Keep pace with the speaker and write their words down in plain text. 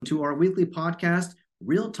to our weekly podcast,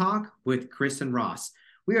 Real Talk with Chris and Ross.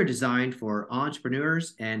 We are designed for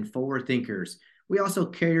entrepreneurs and forward thinkers. We also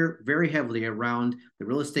cater very heavily around the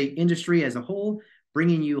real estate industry as a whole,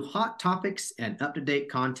 bringing you hot topics and up-to-date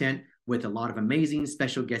content with a lot of amazing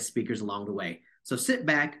special guest speakers along the way. So sit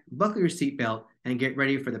back, buckle your seatbelt, and get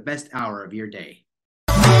ready for the best hour of your day.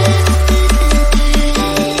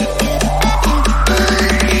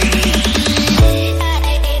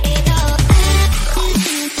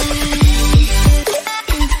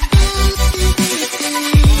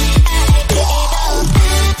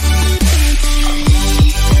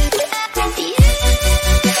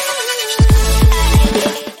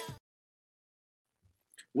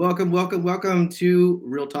 Welcome to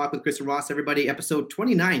Real Talk with Chris and Ross, everybody. Episode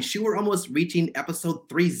 29. We're almost reaching episode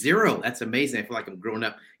 30. That's amazing. I feel like I'm growing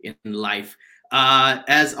up in life.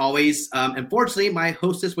 As always, unfortunately, my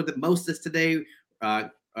hostess with the mostest today,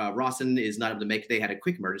 Rawson, is not able to make it. They had a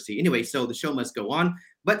quick emergency. Anyway, so the show must go on.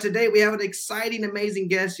 But today we have an exciting, amazing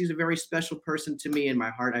guest. She's a very special person to me in my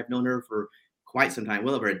heart. I've known her for quite some time,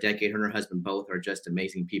 well over a decade. Her and her husband both are just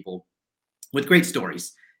amazing people with great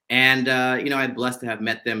stories. And, I'm blessed to have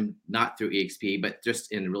met them, not through EXP, but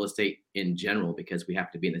just in real estate in general, because we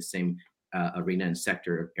have to be in the same arena and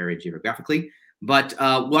sector area geographically. But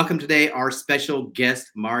welcome today, our special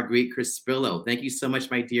guest, Marguerite Crespillo. Thank you so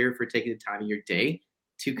much, my dear, for taking the time in your day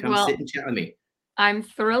to come sit and chat with me. I'm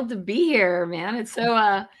thrilled to be here, man. It's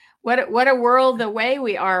so, what a world away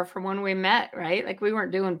we are from when we met, right? Like we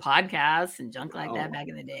weren't doing podcasts and junk like that back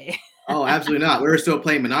in the day. Oh, absolutely not. We were still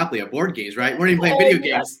playing Monopoly at board games, right? We weren't even playing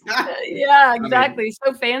video games. Yeah, exactly. I mean,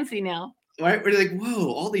 so fancy now. Right? We're like,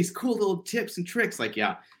 whoa, all these cool little tips and tricks. Like,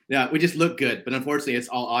 yeah, we just look good. But unfortunately, it's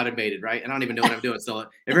all automated, right? And I don't even know what I'm doing. So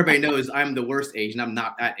everybody knows I'm the worst Asian. I'm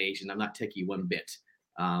not that Asian. I'm not techie one bit.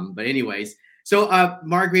 But anyways, so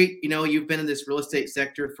Marguerite, you've been in this real estate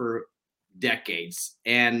sector for decades.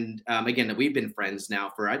 And again, we've been friends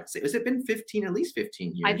now for, I'd say, has it been at least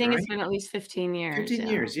 15 years? I think it's been at least 15 years. 15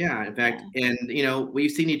 years, yeah. In fact, and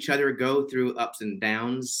we've seen each other go through ups and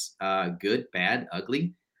downs, good, bad,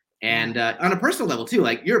 ugly. And on a personal level too,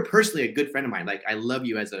 like you're personally a good friend of mine. Like I love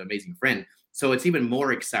you as an amazing friend. So it's even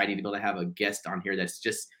more exciting to be able to have a guest on here that's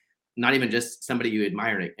just not even just somebody you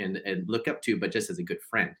admire and look up to, but just as a good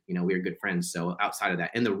friend. We're good friends. So outside of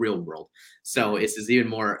that, in the real world. So it's even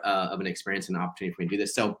more of an experience and opportunity for me to do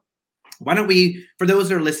this. So why don't we, for those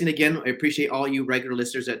that are listening again, I appreciate all you regular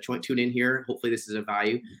listeners that tune in here. Hopefully this is of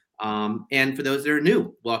value. And for those that are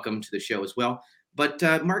new, welcome to the show as well. But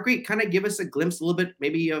Marguerite, kind of give us a glimpse a little bit,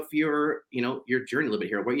 maybe of your journey a little bit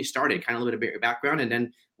here, where you started, kind of a little bit of your background, and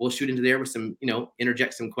then we'll shoot into there with some,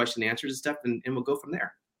 interject some question and answers and stuff, and we'll go from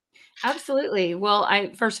there. Absolutely. Well,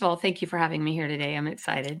 first of all, thank you for having me here today. I'm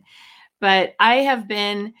excited. But I have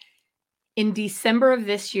been, in December of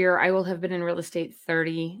this year, I will have been in real estate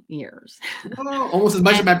 30 years. Oh, almost as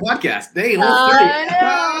much as my podcast. Hey, 29,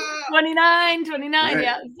 right.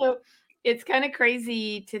 Yeah. So it's kind of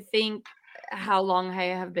crazy to think how long I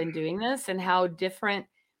have been doing this and how different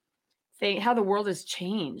how the world has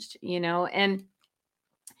changed, and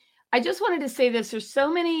I just wanted to say this. There's so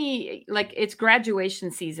many, like it's graduation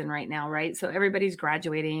season right now, right? So everybody's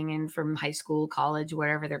graduating and from high school, college,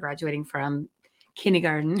 wherever they're graduating from,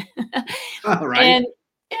 kindergarten. Right.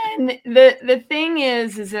 And the thing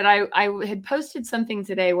is that I had posted something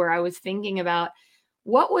today where I was thinking about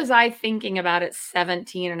what was I thinking about at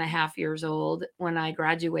 17 and a half years old when I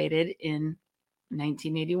graduated in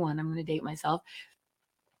 1981. I'm going to date myself.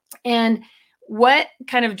 And what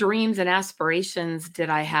kind of dreams and aspirations did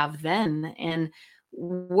I have then? And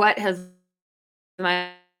what has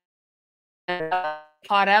my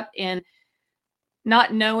caught up in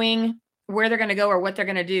not knowing where they're going to go or what they're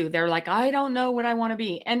going to do? They're like, I don't know what I want to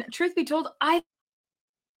be. And truth be told, I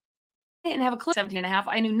didn't have a clue. 17 and a half.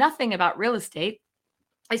 I knew nothing about real estate.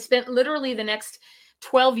 I spent literally the next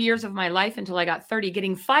 12 years of my life until I got 30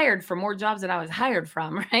 getting fired for more jobs than I was hired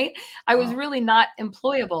from, right? I was really not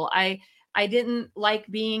employable. I didn't like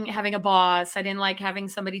having a boss. I didn't like having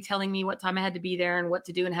somebody telling me what time I had to be there and what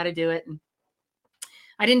to do and how to do it. And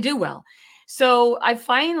I didn't do well. So I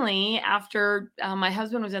finally, after my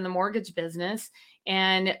husband was in the mortgage business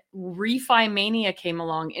and refi mania came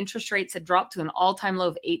along, interest rates had dropped to an all-time low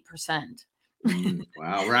of 8%.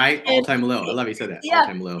 Wow, right? All-time low. I love you said that. Yeah,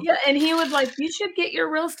 all-time low. Yeah, and he was like, you should get your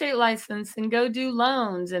real estate license and go do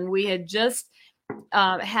loans. And we had just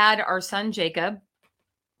had our son, Jacob.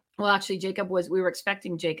 Well, actually, we were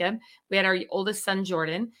expecting Jacob. We had our oldest son,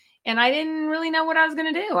 Jordan, and I didn't really know what I was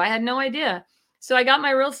going to do. I had no idea. So I got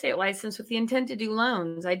my real estate license with the intent to do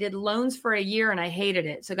loans. I did loans for a year and I hated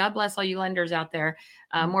it. So God bless all you lenders out there.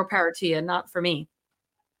 More power to you, not for me.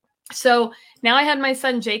 So now I had my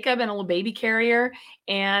son Jacob and a little baby carrier,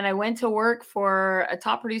 and I went to work for a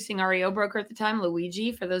top producing REO broker at the time,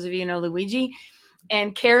 Luigi, for those of you who know Luigi,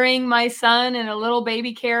 and carrying my son and a little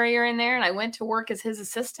baby carrier in there. And I went to work as his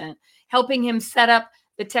assistant, helping him set up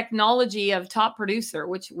the technology of top producer,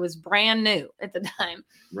 which was brand new at the time.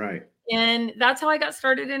 Right. And that's how I got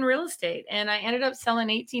started in real estate. And I ended up selling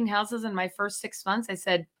 18 houses in my first 6 months. I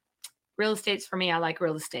said, real estate's for me. I like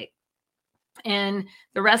real estate. And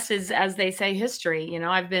the rest is, as they say, history. You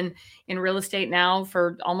know, I've been in real estate now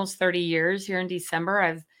for almost 30 years. Here in December,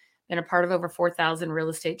 I've been a part of over 4,000 real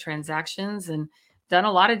estate transactions and done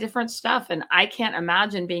a lot of different stuff. And I can't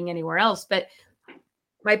imagine being anywhere else. But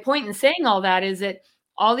my point in saying all that is that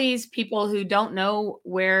all these people who don't know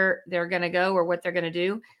where they're going to go or what they're going to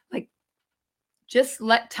do, like, just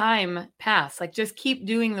let time pass. Like, just keep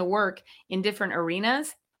doing the work in different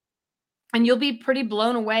arenas, and you'll be pretty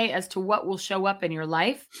blown away as to what will show up in your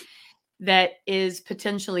life that is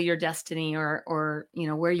potentially your destiny, or you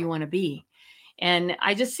know, where you want to be. And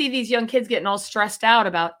I just see these young kids getting all stressed out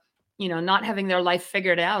about, you know, not having their life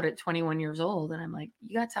figured out at 21 years old. And I'm like,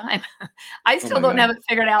 you got time. I Oh still my don't have God. it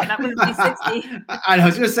figured out, and I'm going to be 60. I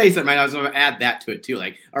was going to say something. I was going to add that to it too.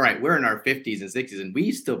 Like, all right, we're in our 50s and 60s, and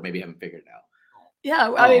we still maybe haven't figured it out.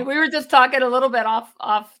 Yeah, I mean, Oh, we were just talking a little bit off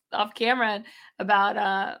camera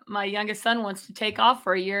about my youngest son wants to take off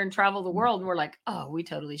for a year and travel the world, and we're like, oh, we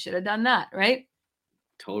totally should have done that, right?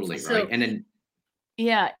 totally right. So And then,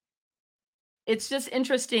 yeah, it's just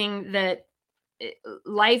interesting that it,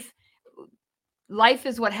 life life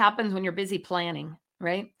is what happens when you're busy planning,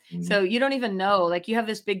 right? So you don't even know, like, you have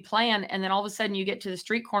this big plan, and then all of a sudden you get to the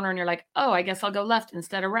street corner and you're like, oh, I guess I'll go left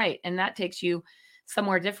instead of right, and that takes you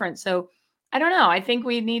somewhere different. So I don't know, I think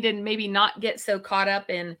we need to maybe not get so caught up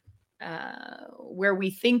in where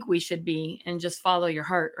we think we should be, and just follow your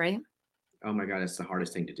heart, right? oh my God, it's the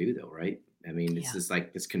hardest thing to do, though, right? I mean, it's Yeah. just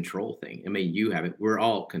like this control thing. I mean, you have it. We're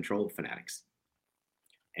all control fanatics.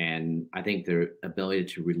 And I think the ability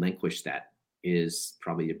to relinquish that is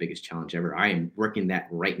probably the biggest challenge ever. I am working that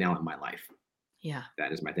right now in my life. Yeah.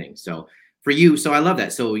 That is my thing. So for you, so I love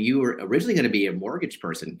that. So you were originally going to be a mortgage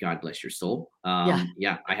person. God bless your soul. Yeah.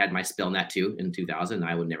 Yeah, I had my spell in that too in 2000.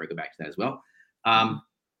 I would never go back to that as well. Mm.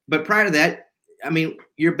 But prior to that, I mean,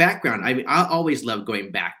 your background. I mean, I always love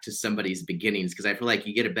going back to somebody's beginnings because I feel like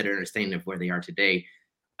you get a better understanding of where they are today.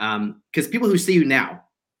 Because people who see you now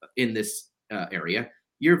in this area,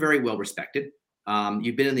 you're very well respected.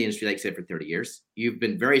 You've been in the industry, like I said, for 30 years. You've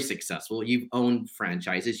been very successful. You've owned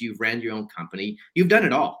franchises. You've ran your own company. You've done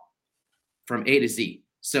it all from A to Z.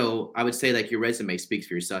 So I would say like your resume speaks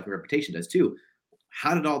for yourself. Your reputation does too.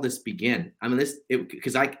 How did all this begin? I mean,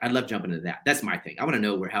 because I love jumping into that. That's my thing. I want to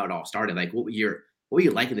know how it all started. Like what were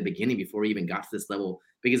you like in the beginning before you even got to this level?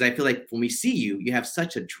 Because I feel like when we see you, you have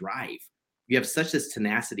such a drive. You have such this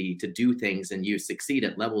tenacity to do things, and you succeed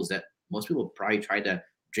at levels that most people probably try to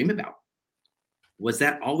dream about. Was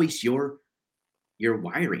that always your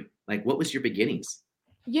wiring? Like, what was your beginnings?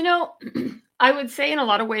 You know, I would say in a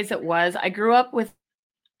lot of ways it was. I grew up with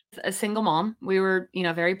a single mom. We were, you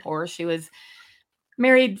know, very poor. She was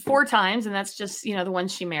married 4 times, and that's just, you know, the one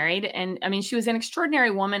she married. And I mean, she was an extraordinary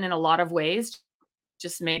woman in a lot of ways,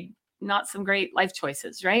 just made not some great life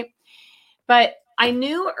choices, right? But I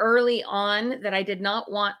knew early on that I did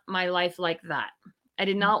not want my life like that. I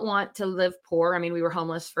did not want to live poor. I mean, we were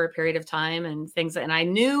homeless for a period of time and things, and I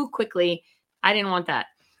knew quickly I didn't want that.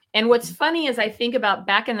 And what's funny is I think about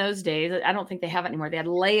back in those days, I don't think they have it anymore. They had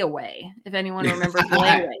layaway, if anyone remembers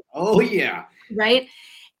layaway, Oh yeah. right?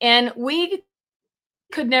 And we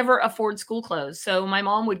could never afford school clothes. So my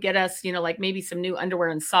mom would get us, you know, like maybe some new underwear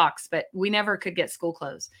and socks, but we never could get school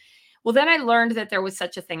clothes. Well, then I learned that there was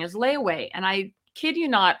such a thing as layaway. And I kid you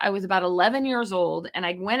not, I was about 11 years old, and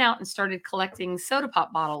I went out and started collecting soda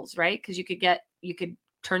pop bottles, right? Because you could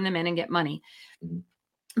turn them in and get money. Mhm.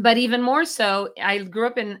 But even more so, I grew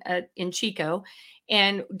up in Chico,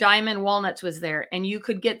 and Diamond Walnuts was there, and you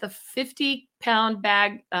could get the 50-pound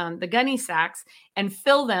bag, the gunny sacks, and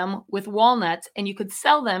fill them with walnuts, and you could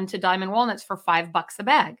sell them to Diamond Walnuts for $5 a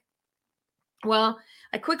bag. Well,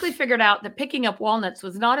 I quickly figured out that picking up walnuts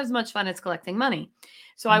was not as much fun as collecting money.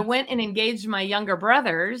 So I went and engaged my younger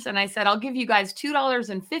brothers, and I said, I'll give you guys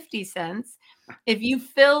 $2.50 if you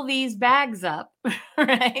fill these bags up.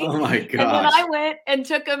 Right. Oh my And then I gosh. went and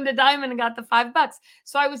took them to Diamond and got the $5.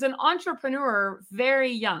 So I was an entrepreneur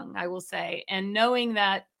very young, I will say, and knowing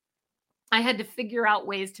that I had to figure out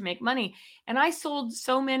ways to make money. And I sold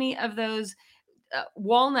so many of those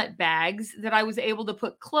walnut bags that I was able to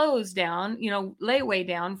put clothes down, you know, layaway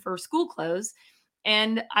down for school clothes.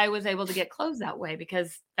 And I was able to get clothes that way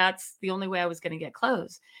because that's the only way I was going to get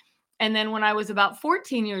clothes. And then when I was about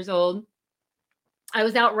 14 years old, I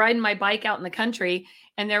was out riding my bike out in the country,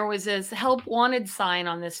 and there was this help wanted sign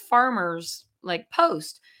on this farmer's like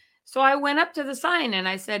post. So I went up to the sign and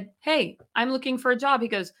I said, "Hey, I'm looking for a job." He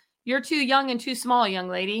goes, "You're too young and too small, young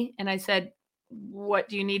lady." And I said, "What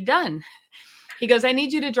do you need done?" He goes, "I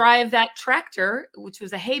need you to drive that tractor," which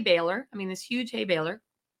was a hay baler. I mean, this huge hay baler.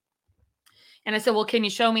 And I said, "Well, can you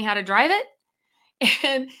show me how to drive it?"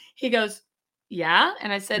 And he goes, "Yeah."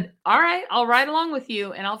 And I said, "All right, I'll ride along with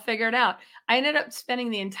you and I'll figure it out." I ended up spending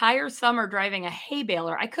the entire summer driving a hay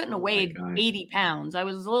baler. I couldn't have Oh my weighed gosh. 80 pounds. I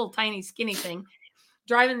was a little tiny, skinny thing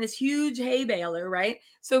driving this huge hay baler, right?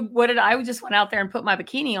 So what did I just went out there and put my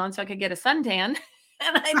bikini on so I could get a suntan.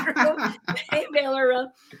 And I drove the hay baler around.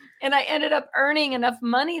 And I ended up earning enough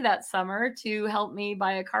money that summer to help me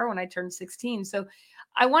buy a car when I turned 16. So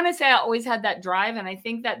I want to say I always had that drive. And I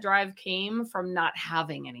think that drive came from not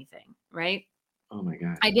having anything, right? Oh my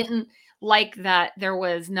gosh. I didn't like that there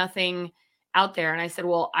was nothing out there. And I said,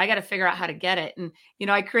 well, I got to figure out how to get it. And,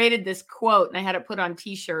 I created this quote and I had it put on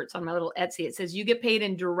t-shirts on my little Etsy. It says, "You get paid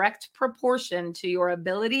in direct proportion to your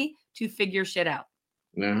ability to figure shit out."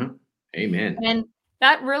 Uh-huh. Amen. And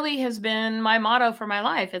that really has been my motto for my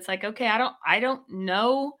life. It's like, okay, I don't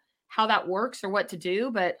know how that works or what to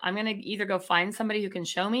do, but I'm going to either go find somebody who can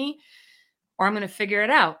show me, or I'm going to figure it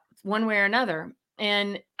out one way or another.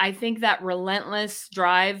 And I think that relentless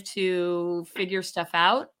drive to figure stuff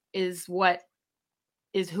out is what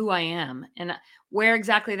is who I am. And where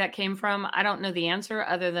exactly that came from, I don't know the answer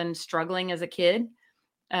other than struggling as a kid.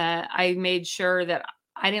 I made sure that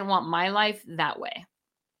I didn't want my life that way.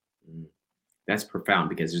 Mm. That's profound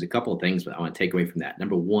because there's a couple of things that I want to take away from that.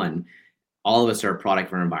 Number one, all of us are a product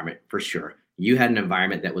of our environment for sure. You had an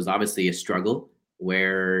environment that was obviously a struggle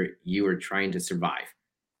where you were trying to survive.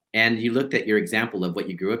 And you looked at your example of what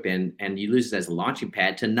you grew up in and you use it as a launching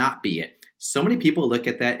pad to not be it. So many people look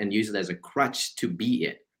at that and use it as a crutch to be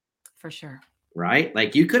it. For sure. Right?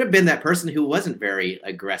 Like you could have been that person who wasn't very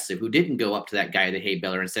aggressive, who didn't go up to that guy, the hay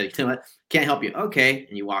baler, and said, "You know what? Can't help you." Okay.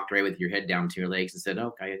 And you walked away with your head down to your legs and said,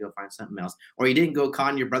 "Okay, I gotta go find something else." Or you didn't go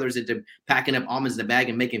con your brothers into packing up almonds in a bag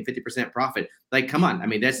and making 50% profit. Like, come on. I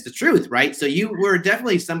mean, that's the truth, right? So you were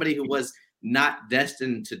definitely somebody who was not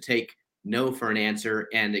destined to take no for an answer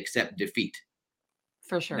and accept defeat.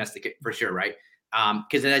 For sure. That's for sure, right?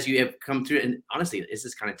 Because as you have come through, and honestly, this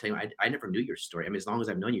is kind of telling you, I never knew your story. I mean, as long as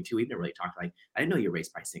I've known you too, we've never really talked. Like, I didn't know you were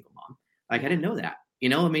raised by a single mom. Like, I didn't know that.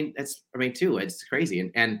 I mean, too, it's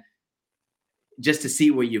crazy. And just to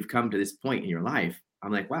see where you've come to this point in your life,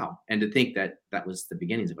 I'm like, wow. And to think that that was the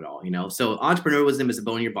beginnings of it all, So entrepreneurialism is a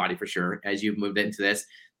bone in your body for sure as you've moved into this.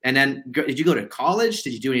 And then did you go to college?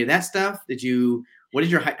 Did you do any of that stuff? What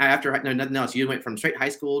did your, after, no, nothing else? You went from straight high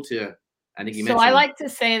school to, I think you mentioned. So I like to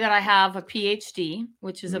say that I have a PhD,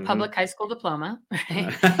 which is a public high school diploma,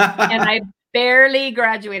 right? And I barely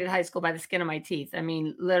graduated high school by the skin of my teeth. I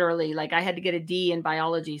mean, literally, like I had to get a D in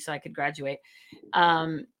biology so I could graduate.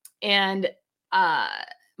 And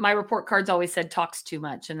my report cards always said talks too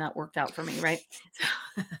much, and that worked out for me, right?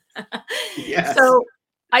 Yes. So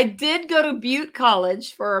I did go to Butte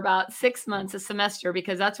College for about 6 months, a semester,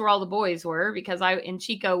 because that's where all the boys were. Because in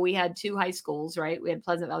Chico, we had 2 high schools, right? We had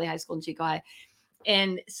Pleasant Valley High School and Chico High.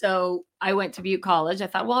 And so I went to Butte College. I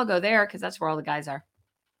thought, well, I'll go there because that's where all the guys are.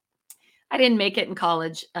 I didn't make it in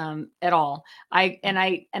college at all. I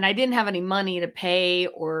didn't have any money to pay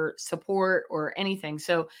or support or anything.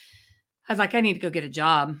 So I was like, I need to go get a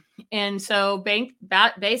job. And so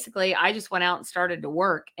basically, I just went out and started to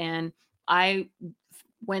work. And I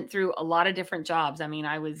went through a lot of different jobs. I mean,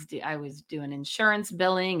 I was doing insurance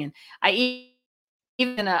billing, and I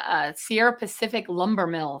even a Sierra Pacific lumber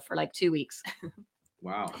mill for like 2 weeks.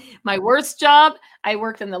 Wow. My worst job, I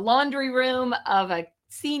worked in the laundry room of a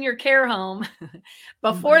senior care home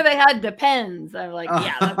before they had Depends. I'm like,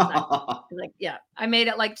 yeah, that's not, like, yeah, I made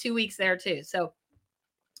it like 2 weeks there too. So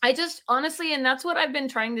I just honestly, and that's what I've been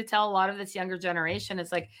trying to tell a lot of this younger generation.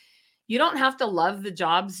 It's like, you don't have to love the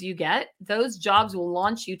jobs you get. Those jobs will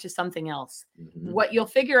launch you to something else. What you'll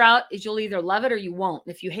figure out is you'll either love it or you won't.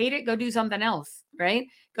 If you hate it, go do something else, right?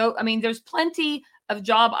 I mean, there's plenty of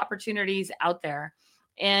job opportunities out there,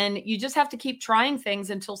 and you just have to keep trying things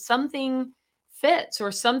until something fits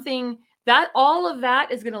or something that all of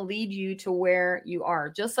that is going to lead you to where you are.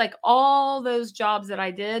 Just like all those jobs that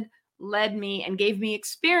I did led me and gave me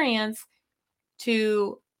experience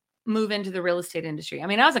to move into the real estate industry. I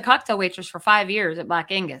mean, I was a cocktail waitress for 5 years at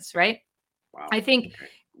Black Angus, right? Wow. I think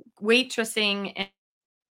waitressing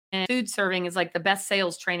and food serving is like the best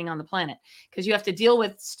sales training on the planet because you have to deal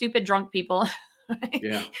with stupid drunk people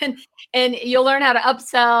Yeah. And you'll learn how to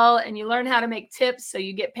upsell, and you learn how to make tips. So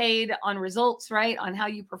you get paid on results, right? On how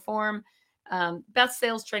you perform. Best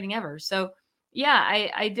sales training ever. So yeah,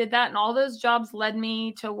 I did that. And all those jobs led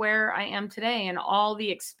me to where I am today. And all the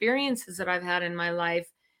experiences that I've had in my life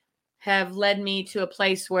have led me to a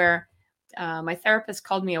place where my therapist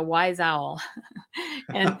called me a wise owl.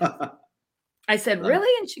 And I said, Love it.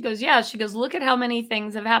 really? And she goes, yeah. She goes, look at how many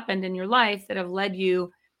things have happened in your life that have led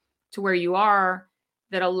you to where you are,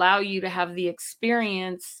 that allow you to have the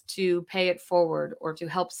experience to pay it forward, or to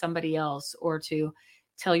help somebody else, or to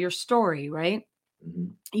tell your story, right?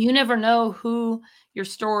 Mhm. You never know who your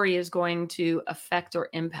story is going to affect or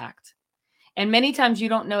impact. And many times you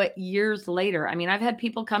don't know it years later. I mean, I've had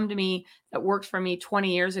people come to me that worked for me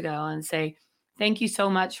 20 years ago and say, thank you so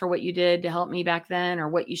much for what you did to help me back then, or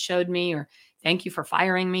what you showed me, or thank you for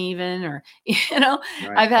firing me even, or, Right.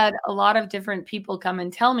 I've had a lot of different people come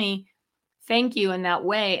and tell me thank you in that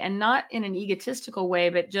way, and not in an egotistical way,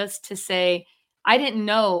 but just to say, I didn't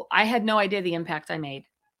know, I had no idea the impact I made.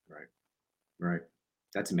 Right. Right.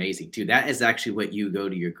 That's amazing too. That is actually what you go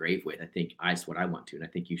to your grave with. I think that's what I want to, and I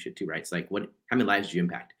think you should too, right? It's like, how many lives did you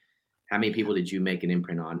impact? How many people did you make an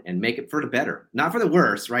imprint on, and make it for the better, not for the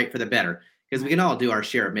worse, right? For the better, because we Right. can all do our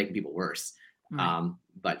share of making people worse. Right.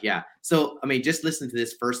 But yeah, so I mean, just listen to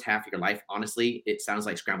this first half of your life. Honestly, it sounds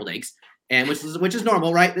like scrambled eggs, and which is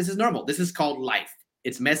normal, right? This is normal. This is called life.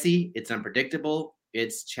 It's messy, it's unpredictable,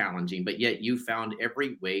 it's challenging, but yet you found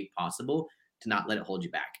every way possible to not let it hold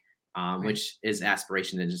you back, Right. which is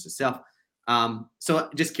aspiration in just itself. So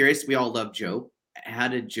just curious, we all love Joe. How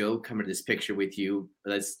did Joe come into this picture with you?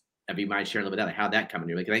 If you mind sharing a little bit about how that come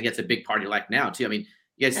into, like, I think that's a big part of your life now too. I mean,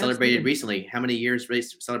 you guys celebrated Absolutely. recently. How many years really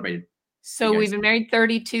celebrated you So we've guys? been married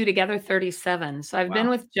 32, together 37. So I've been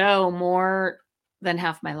Wow. with Joe more than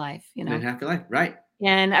half my life, Then half your life, right?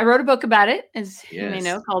 And I wrote a book about it, as you may Yes.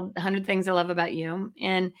 know, called 100 Things I Love About You.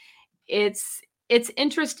 And it's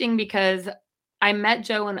interesting because I met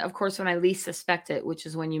Joe, and of course when I least suspect it, which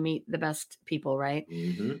is when you meet the best people, right?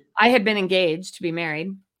 Hmm. I had been engaged to be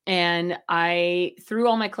married, and I threw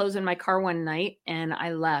all my clothes in my car one night and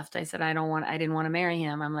I left. I said, I didn't want to marry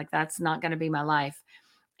him. I'm like, that's not going to be my life.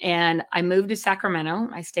 And I moved to Sacramento.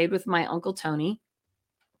 I stayed with my uncle Tony,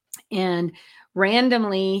 and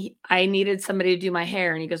randomly I needed somebody to do my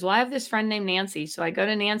hair. And he goes, well, I have this friend named Nancy. So I go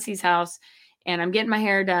to Nancy's house and I'm getting my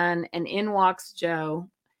hair done, and in walks Joe,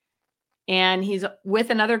 and he's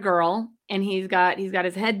with another girl, and he's got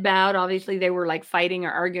his head bowed. Obviously they were like fighting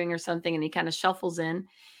or arguing or something, and he kind of shuffles in.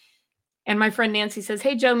 And my friend Nancy says,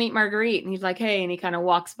 hey, Joe, meet Marguerite. And he's like, hey, and he kind of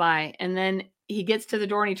walks by, and then he gets to the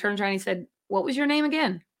door and he turns around and he said, what was your name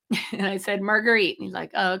again? And I said, Marguerite. And he's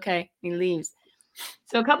like, oh, okay. And he leaves.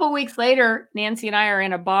 So a couple of weeks later, Nancy and I are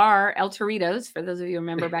in a bar, El Torito's, for those of you who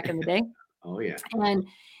remember back in the day. Oh yeah. And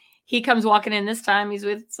he comes walking in. This time he's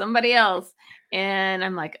with somebody else. And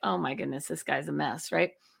I'm like, oh my goodness, this guy's a mess,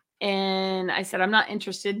 right? And I said, I'm not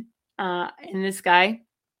interested in this guy.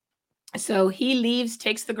 So he leaves,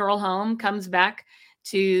 takes the girl home, comes back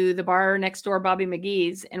to the bar next door, Bobby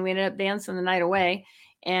McGee's, and we ended up dancing the night away.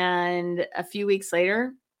 And a few weeks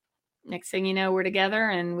later, next thing you know, we're together,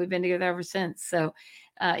 and we've been together ever since. So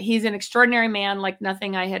he's an extraordinary man, like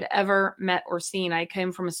nothing I had ever met or seen. I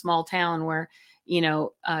came from a small town where,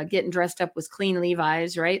 getting dressed up was clean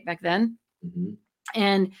Levi's, right, back then. Hmm.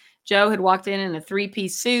 And Joe had walked in a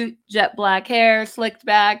three-piece suit, jet black hair, slicked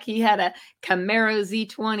back. He had a Camaro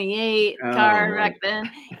Z28 Oh car back Lord.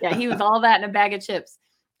 then. Yeah, he was all that in a bag of chips.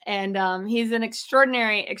 And he's an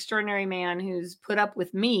extraordinary, extraordinary man who's put up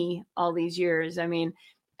with me all these years. I mean,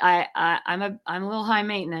 I'm a little high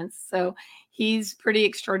maintenance, so he's pretty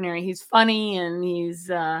extraordinary. He's funny, and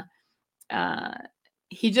uh,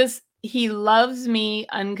 he loves me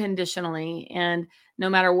unconditionally, and no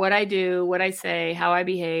matter what I do, what I say, how I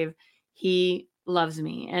behave, he loves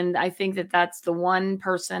me. And I think that that's the one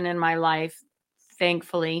person in my life,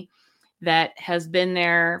 thankfully, that has been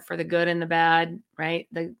there for the good and the bad, right?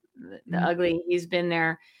 The Mm. ugly. He's been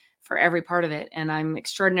there for every part of it, and I'm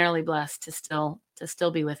extraordinarily blessed to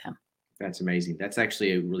still be with him. That's amazing. That's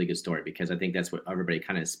actually a really good story, because I think that's what everybody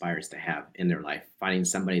kind of aspires to have in their life, finding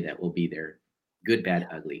somebody that will be there, good, bad,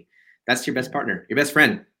 Yeah. ugly. That's your best Yeah. partner, your best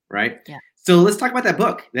friend, right? Yeah. So let's talk about that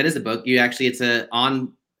book. That is a book. It's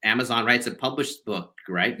on Amazon, right? It's a published book,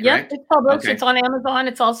 right? Yep, Correct? it's published. Okay. It's on Amazon.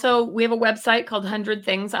 We have a website called 100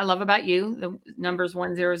 Things I Love About You. The number's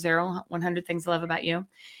 100, 100 Things I Love About You.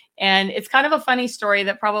 And it's kind of a funny story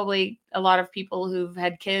that probably a lot of people who've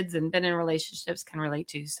had kids and been in relationships can relate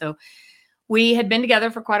to. So we had been together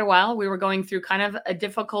for quite a while. We were going through kind of a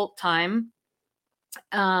difficult time.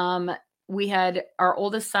 Um, our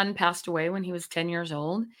oldest son passed away when he was 10 years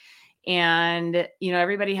old. And,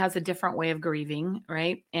 everybody has a different way of grieving,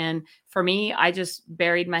 right? And for me, I just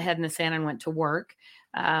buried my head in the sand and went to work.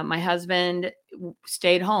 My husband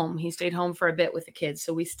stayed home. He stayed home for a bit with the kids.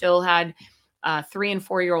 So we still had 3 and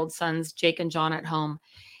 4-year-old sons, Jake and John, at home.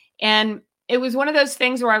 And it was one of those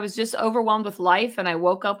things where I was just overwhelmed with life. And I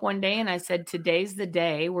woke up one day and I said, today's the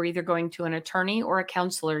day. We're either going to an attorney or a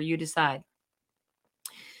counselor. You decide.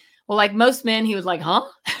 Well, like most men, he was like, huh?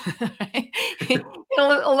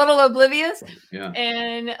 a little oblivious. Yeah.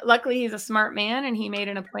 And luckily he's a smart man, and he made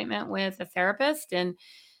an appointment with a therapist, and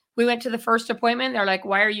we went to the first appointment. They're like,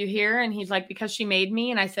 why are you here? And he's like, because she made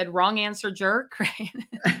me. And I said, wrong answer, jerk. Right.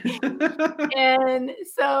 And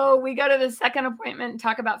so we go to the second appointment and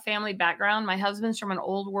talk about family background. My husband's from an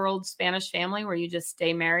old world Spanish family where you just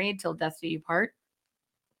stay married till death do you part.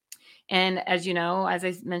 And as you know, as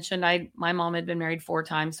I mentioned, my mom had been married 4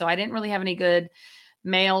 times, so I didn't really have any good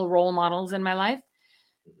male role models in my life.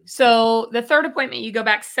 So the third appointment, you go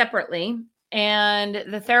back separately, and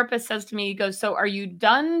the therapist says to me, he goes, so are you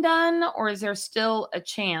done, or is there still a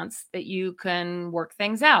chance that you can work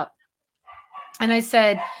things out? And I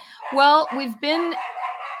said, well,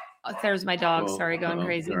 there's my dog. Well, sorry, going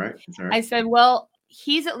crazy. All right. I said, well,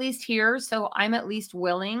 he's at least here, so I'm at least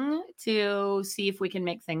willing to see if we can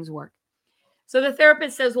make things work. So the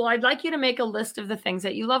therapist says, well, I'd like you to make a list of the things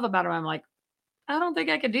that you love about him. I'm like, I don't think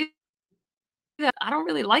I could do that. I don't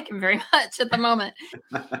really like him very much at the moment.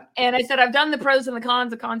 And I said, I've done the pros and the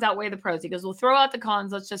cons. The cons outweigh the pros. He goes, well, throw out the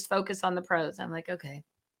cons. Let's just focus on the pros. I'm like, okay.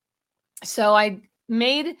 So I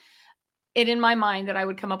made it in my mind that I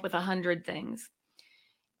would come up with 100 things.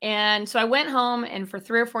 And so I went home, and for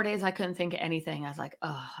 3 or 4 days, I couldn't think of anything. I was like,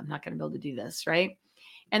 oh, I'm not going to be able to do this. Right.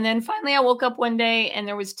 And then finally I woke up one day and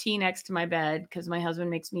there was tea next to my bed, because my husband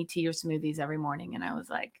makes me tea or smoothies every morning. And I was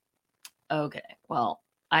like, okay, well,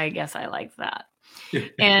 I guess I like that.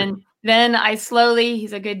 And then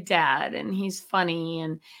he's a good dad, and he's funny,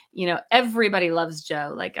 and, everybody loves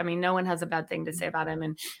Joe. Like, I mean, no one has a bad thing to say about him.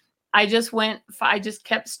 And I just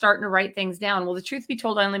kept starting to write things down. Well, the truth be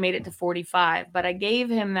told, I only made it to 45, but I gave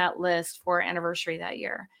him that list for our anniversary that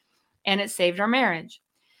year, and it saved our marriage.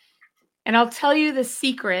 And I'll tell you the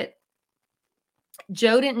secret.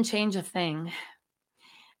 Joe didn't change a thing.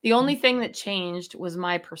 The only thing that changed was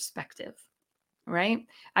my perspective, right?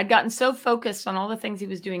 I'd gotten so focused on all the things he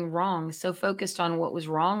was doing wrong, so focused on what was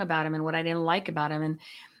wrong about him and what I didn't like about him.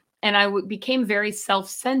 And I became very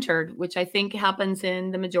self-centered, which I think happens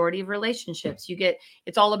in the majority of relationships.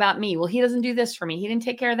 It's all about me. Well, he doesn't do this for me. He didn't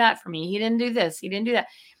take care of that for me. He didn't do this. He didn't do that.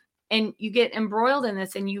 And you get embroiled in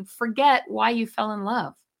this, and you forget why you fell in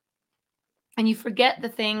love. And you forget the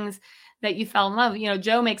things that you fell in love.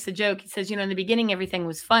 Joe makes a joke. He says, in the beginning, everything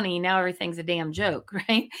was funny. Now everything's a damn joke,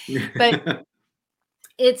 right? But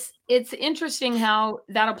it's interesting how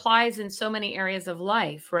that applies in so many areas of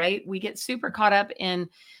life, right? We get super caught up in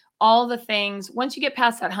all the things. Once you get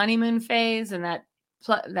past that honeymoon phase and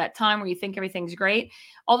that time where you think everything's great,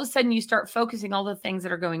 all of a sudden you start focusing all the things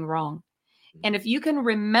that are going wrong. And if you can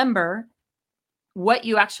remember what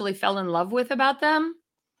you actually fell in love with about them,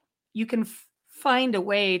 you can find a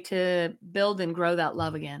way to build and grow that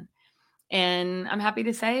love again. And I'm happy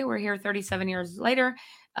to say we're here 37 years later.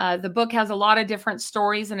 The book has a lot of different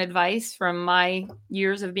stories and advice from my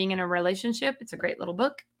years of being in a relationship. It's a great little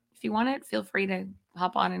book. If you want it, feel free to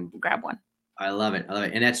hop on and grab one. I love it.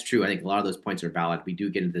 And that's true. I think a lot of those points are valid. We do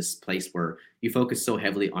get into this place where you focus so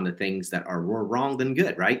heavily on the things that are more wrong than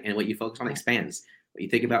good, right? And what you focus on expands. What you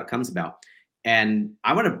think about comes about. And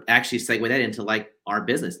I want to actually segue that into like our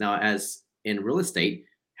business. Now, as in real estate,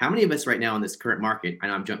 how many of us right now in this current market, I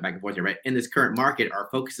know I'm jumping back and forth here, right? In this current market are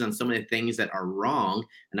focusing on so many things that are wrong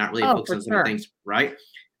and not really focusing on some of the things, right?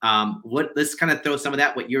 Let's kind of throw some of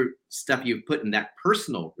that, what your stuff you've put in that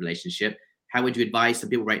personal relationship. How would you advise some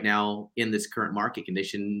people right now in this current market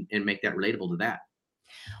condition and make that relatable to that?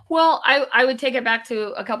 Well, I would take it back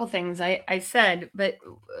to a couple things I said, but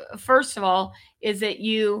first of all, is that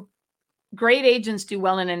great agents do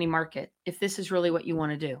well in any market if this is really what you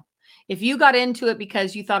want to do. If you got into it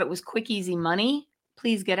because you thought it was quick, easy money,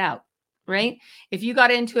 please get out, right? If you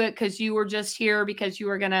got into it because you were just here because you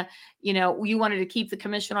were going to, you wanted to keep the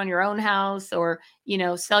commission on your own house or,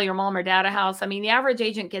 sell your mom or dad a house. I mean, the average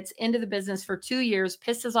agent gets into the business for 2 years,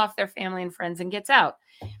 pisses off their family and friends, and gets out.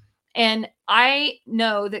 And I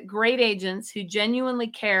know that great agents who genuinely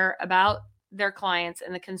care about their clients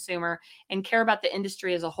and the consumer and care about the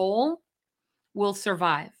industry as a whole will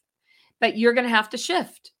survive. But you're going to have to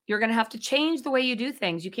shift. You're going to have to change the way you do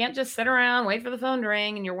things. You can't just sit around, wait for the phone to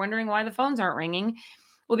ring, and you're wondering why the phones aren't ringing.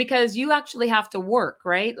 Well, because you actually have to work,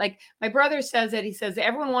 right? Like my brother says it. He says,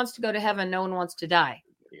 everyone wants to go to heaven. No one wants to die.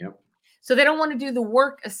 Yep. So they don't want to do the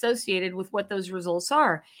work associated with what those results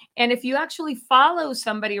are. And if you actually follow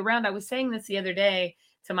somebody around, I was saying this the other day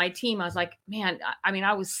to my team. I was like, man, I mean,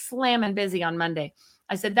 I was slamming busy on Monday.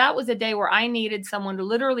 I said, that was a day where I needed someone to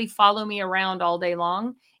literally follow me around all day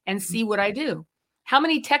long and see what I do. How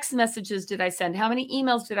many text messages did I send? How many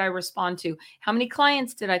emails did I respond to? How many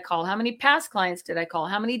clients did I call? How many past clients did I call?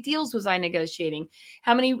 How many deals was I negotiating?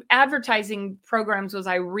 How many advertising programs was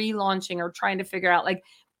I relaunching or trying to figure out? Like,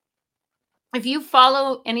 if you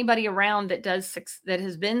follow anybody around that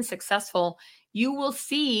has been successful, you will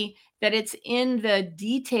see that it's in the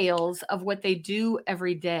details of what they do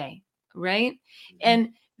every day, right? And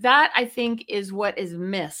that, I think, is what is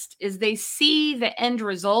missed, is they see the end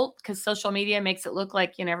result, because social media makes it look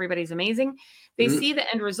like, everybody's amazing. They see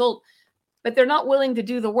the end result, but they're not willing to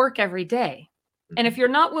do the work every day. And if you're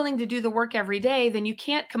not willing to do the work every day, then you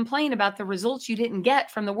can't complain about the results you didn't get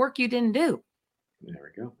from the work you didn't do. There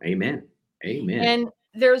we go. Amen. Amen. And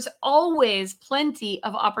there's always plenty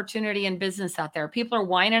of opportunity in business out there. People are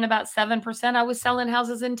whining about 7%. I was selling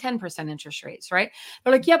houses in 10% interest rates, right?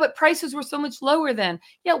 They're like, yeah, but prices were so much lower then.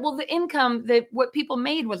 Yeah, well, the income, what people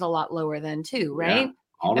made was a lot lower then too, right? Yeah,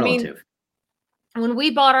 all I mean, relative. when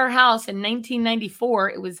we bought our house in 1994,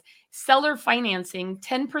 it was seller financing,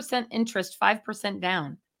 10% interest, 5%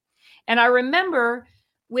 down. And I remember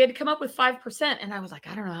we had come up with 5%. And I was like,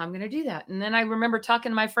 I don't know how I'm going to do that. And then I remember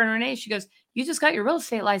talking to my friend Renee. She goes, you just got your real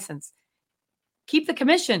estate license. Keep the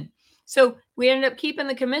commission. So we ended up keeping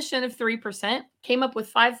the commission of 3%, came up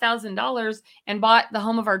with $5,000 and bought the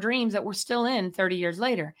home of our dreams that we're still in 30 years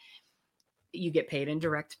later. You get paid in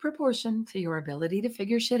direct proportion to your ability to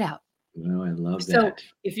figure shit out. Well, I love that. So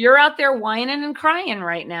if you're out there whining and crying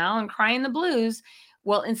right now and crying the blues,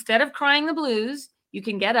 well, instead of crying the blues, you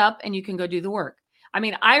can get up and you can go do the work. I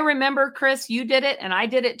mean, I remember, Chris, you did it and I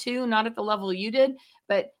did it too, not at the level you did,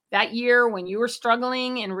 but that year when you were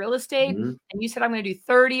struggling in real estate and you said, I'm going to do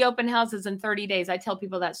 30 open houses in 30 days. I tell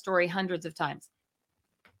people that story hundreds of times.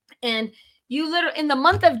 And you literally, in the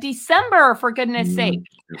month of December, for goodness sake,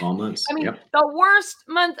 all months. I mean, the worst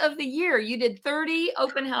month of the year, you did 30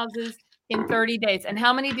 open houses in 30 days. And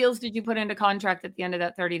how many deals did you put into contract at the end of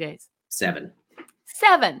that 30 days? 7.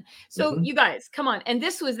 So you guys, come on. And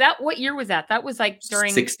this was what year was that? That was like during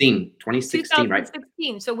 2016, right?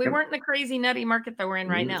 2016. So we weren't in the crazy nutty market that we're in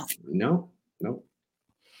right now. No.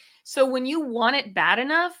 So when you want it bad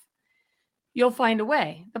enough, you'll find a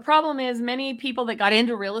way. The problem is many people that got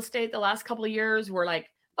into real estate the last couple of years were like,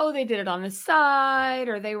 oh, they did it on the side,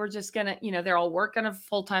 or they were just going to, they're all working a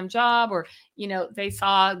full-time job, or, they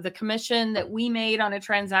saw the commission that we made on a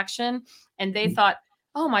transaction and they thought,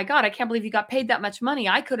 oh my God, I can't believe you got paid that much money.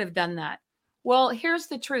 I could have done that. Well, here's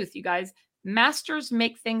the truth, you guys. Masters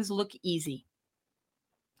make things look easy.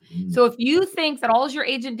 So if you think that all your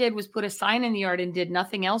agent did was put a sign in the yard and did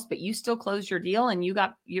nothing else, but you still closed your deal and you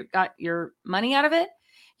got your money out of it,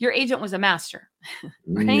 your agent was a master,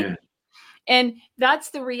 right? Yeah. And that's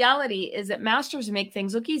the reality, is that masters make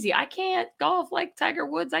things look easy. I can't golf like Tiger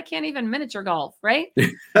Woods. I can't even miniature golf, right?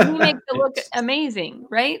 He makes it look amazing,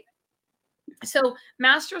 right? So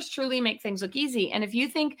masters truly make things look easy. And if you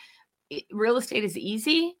think real estate is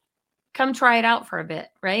easy, come try it out for a bit,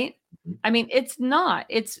 right? I mean, it's not.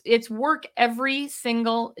 It's work every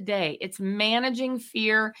single day. It's managing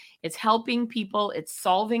fear. It's helping people. It's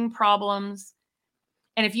solving problems.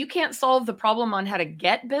 And if you can't solve the problem on how to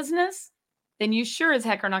get business, then you sure as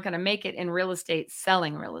heck are not going to make it in real estate,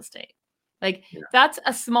 selling real estate. Like, that's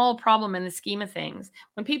a small problem in the scheme of things.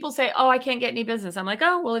 When people say, oh, I can't get any business, I'm like,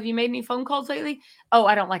 oh, well, have you made any phone calls lately? Oh,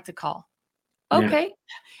 I don't like to call. Okay. Yeah.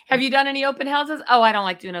 Have you done any open houses? Oh, I don't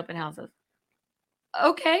like doing open houses.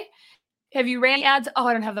 Okay. Have you ran ads? Oh,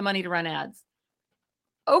 I don't have the money to run ads.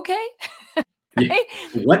 Okay. Right?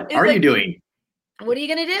 What are you doing? What are you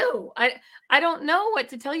going to do? I don't know what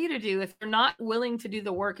to tell you to do if you're not willing to do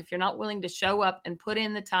the work, if you're not willing to show up and put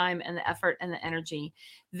in the time and the effort and the energy.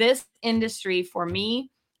 This industry, for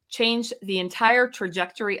me, changed the entire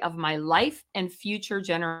trajectory of my life and future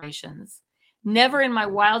generations. Never in my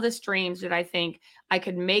wildest dreams did I think I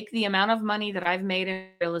could make the amount of money that I've made in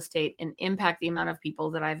real estate and impact the amount of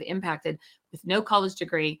people that I've impacted with no college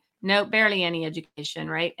degree, barely any education,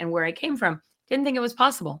 right? And where I came from, didn't think it was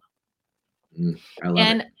possible. I love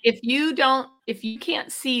and it. if you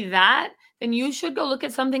can't see that, then you should go look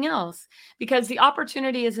at something else, because the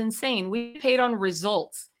opportunity is insane. We get paid on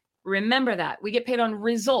results. Remember that. We get paid on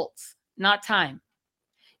results, not time.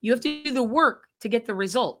 You have to do the work to get the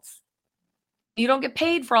results. You don't get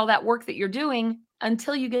paid for all that work that you're doing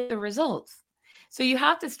until you get the results. So you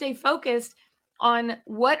have to stay focused on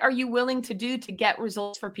what are you willing to do to get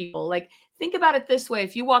results for people. Like, think about it this way.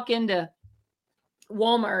 If you walk into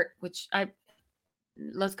Walmart,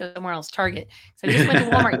 let's go somewhere else, Target. So I just went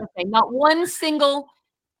to Walmart yesterday. Not one single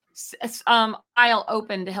aisle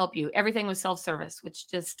open to help you. Everything was self-service, which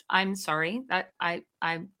just, I'm sorry, that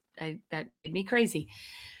that made me crazy.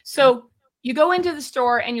 So you go into the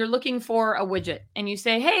store and you're looking for a widget and you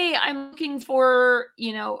say, hey, I'm looking for,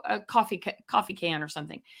 a coffee can or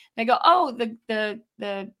something. They go, oh,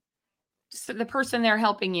 the person there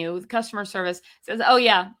helping you, the customer service says, oh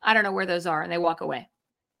yeah, I don't know where those are. And they walk away.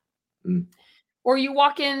 Mm. Or you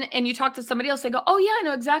walk in and you talk to somebody else. They go, oh yeah, I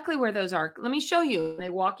know exactly where those are. Let me show you. And they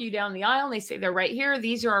walk you down the aisle and they say, they're right here.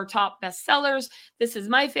 These are our top best sellers. This is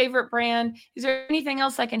my favorite brand. Is there anything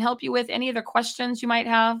else I can help you with? Any other questions you might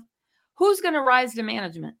have? Who's going to rise to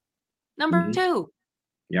management? Number two.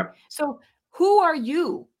 Yep. So who are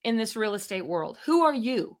you in this real estate world? Who are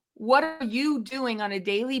you? What are you doing on a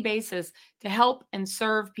daily basis to help and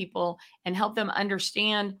serve people and help them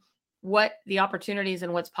understand what the opportunities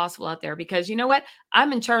and what's possible out there? Because you know what?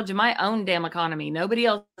 I'm in charge of my own damn economy. Nobody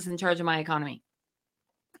else is in charge of my economy.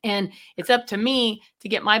 And it's up to me to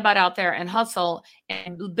get my butt out there and hustle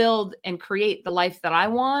and build and create the life that I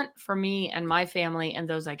want for me and my family and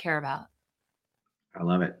those I care about. I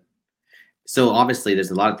love it. So obviously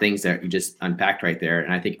there's a lot of things that you just unpacked right there.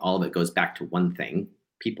 And I think all of it goes back to one thing.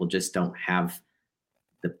 People just don't have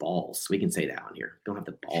the balls. We can say that on here. Don't have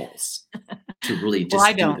the balls to really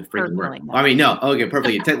just do the freaking work. No. I mean, no. Okay,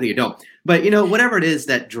 perfectly. Technically you don't. But whatever it is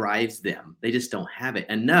that drives them, they just don't have it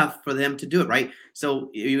enough for them to do it, right? So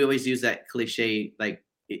you always use that cliche, like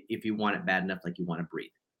if you want it bad enough, like you want to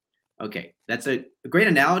breathe. Okay, that's a great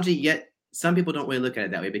analogy, yet some people don't really look at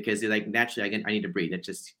it that way because they're like, naturally, I need to breathe. That's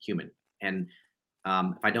just human. And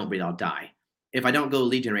if I don't breathe, I'll die. If I don't go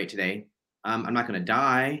lead generate today, I'm not going to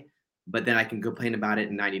die, but then I can complain about it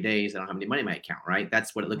in 90 days. I don't have any money in my account, right?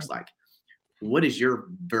 That's what it looks like. What is your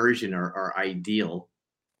version or ideal,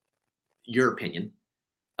 your opinion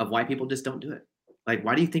of why people just don't do it? Like,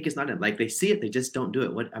 why do you think it's not like they see it, they just don't do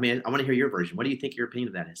it? I want to hear your version. What do you think your opinion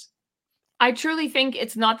of that is? I truly think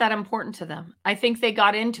it's not that important to them. I think they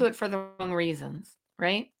got into it for the wrong reasons,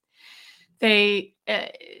 right? They're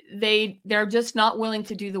just not willing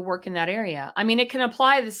to do the work in that area. I mean, it can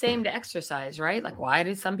apply the same to exercise, right? Like, why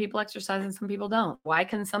do some people exercise and some people don't? Why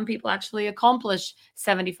can some people actually accomplish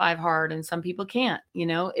 75 hard and some people can't?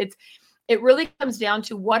 It really comes down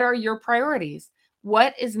to, what are your priorities?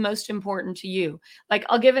 What is most important to you? Like,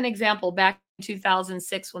 I'll give an example. Back in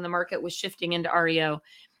 2006, when the market was shifting into REO,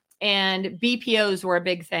 and BPOs were a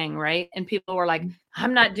big thing, right? And people were like,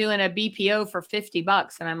 I'm not doing a BPO for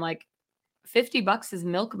 $50. And I'm like, $50 is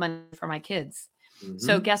milk money for my kids. Mm-hmm.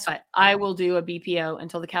 So guess what? I will do a BPO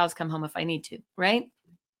until the cows come home if I need to, right?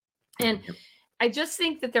 And I just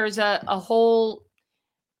think that there's a whole,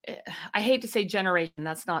 I hate to say generation,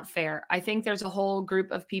 that's not fair. I think there's a whole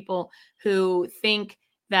group of people who think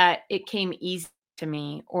that it came easy to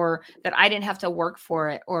me, or that I didn't have to work for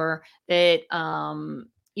it, or that,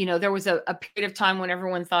 there was a period of time when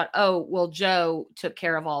everyone thought, oh, well, Joe took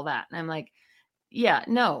care of all that. And I'm like, yeah,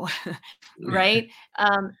 no, right?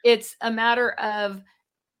 It's a matter of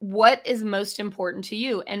what is most important to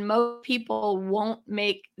you. And most people won't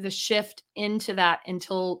make the shift into that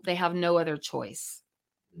until they have no other choice.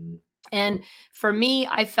 And for me,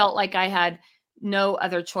 I felt like I had no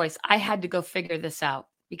other choice. I had to go figure this out,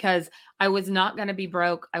 because I was not going to be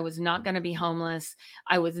broke. I was not going to be homeless.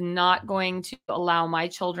 I was not going to allow my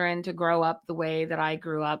children to grow up the way that I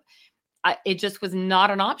grew up. It just was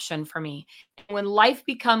not an option for me. When life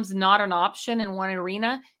becomes not an option in one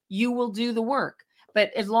arena, you will do the work.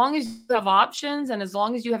 But as long as you have options and as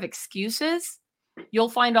long as you have excuses, you'll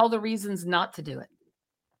find all the reasons not to do it.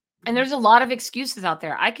 And there's a lot of excuses out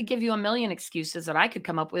there. I could give you a million excuses that I could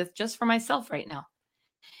come up with just for myself right now.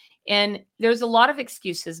 And there's a lot of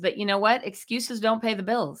excuses, but you know what? Excuses don't pay the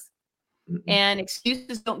bills. Mm-hmm. And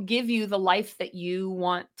excuses don't give you the life that you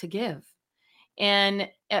want to give and,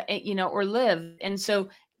 or live. And so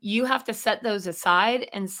you have to set those aside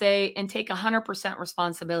and take 100%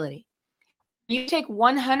 responsibility. You take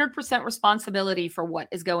 100% responsibility for what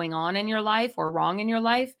is going on in your life or wrong in your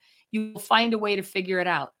life, you will find a way to figure it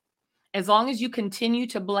out. As long as you continue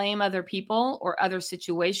to blame other people or other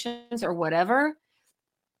situations or whatever,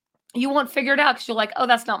 you won't figure it out, because you're like, oh,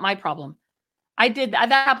 that's not my problem. I did that.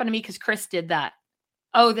 That happened to me because Chris did that.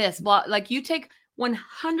 Oh, this, blah. Like, you take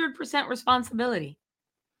 100% responsibility.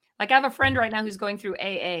 Like, I have a friend right now who's going through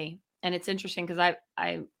AA, and it's interesting because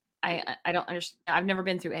I don't understand. I've never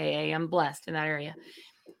been through AA. I'm blessed in that area.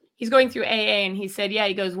 he's going through AA, and he said, yeah,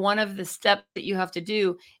 he goes, one of the steps that you have to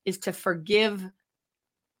do is to forgive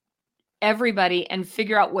everybody and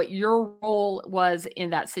figure out what your role was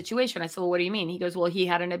in that situation. I said, well, what do you mean? He goes, well, he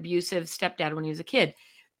had an abusive stepdad when he was a kid.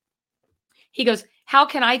 He goes, how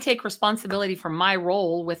can I take responsibility for my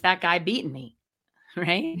role with that guy beating me?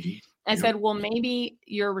 Right. I said, well, maybe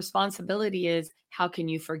your responsibility is how can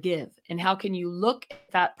you forgive? And how can you look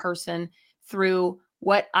at that person through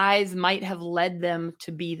what eyes might have led them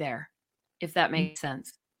to be there, if that makes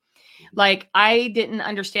sense. Like, I didn't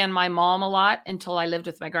understand my mom a lot until I lived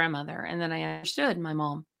with my grandmother. And then I understood my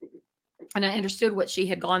mom, and I understood what she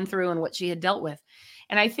had gone through and what she had dealt with.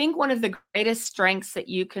 And I think one of the greatest strengths that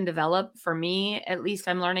you can develop, for me, at least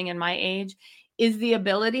I'm learning in my age, is the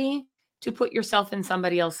ability to put yourself in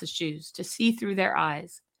somebody else's shoes, to see through their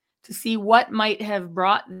eyes, to see what might have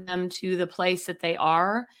brought them to the place that they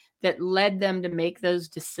are, that led them to make those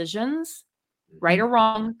decisions, right or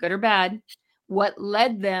wrong, good or bad, what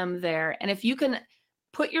led them there. And if you can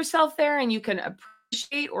put yourself there and you can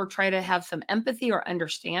appreciate or try to have some empathy or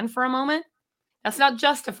understand for a moment, that's not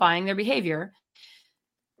justifying their behavior,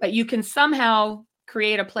 but you can somehow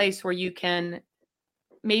create a place where you can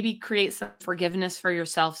maybe create some forgiveness for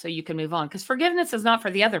yourself so you can move on. Because forgiveness is not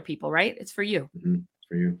for the other people, right? It's for you. It's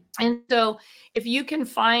for you. And so if you can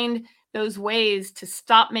find those ways to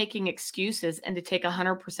stop making excuses and to take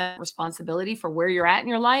 100% responsibility for where you're at in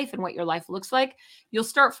your life and what your life looks like, you'll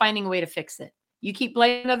start finding a way to fix it. You keep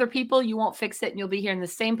blaming other people, you won't fix it, and you'll be here in the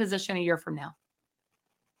same position a year from now.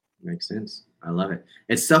 Makes sense. I love it.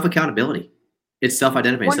 It's self-accountability. It's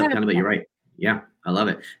self-identifying, self-accountability. You're right. Yeah, I love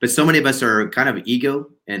it. But so many of us are kind of ego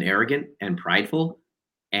and arrogant and prideful,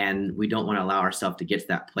 and we don't want to allow ourselves to get to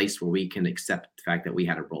that place where we can accept the fact that we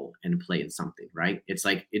had a role and play in something, right? It's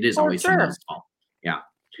like, it is always someone else's fault. Yeah.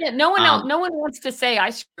 Yeah. No one wants to say I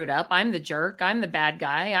screwed up. I'm the jerk. I'm the bad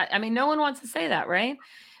guy. I mean, no one wants to say that, right?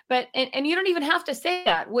 But, and you don't even have to say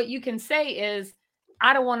that. What you can say is,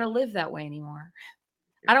 I don't want to live that way anymore.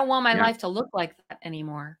 I don't want my life to look like that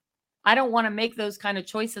anymore. I don't want to make those kind of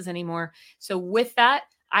choices anymore. So with that,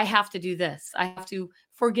 I have to do this. I have to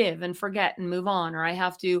forgive and forget and move on, or I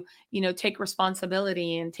have to, take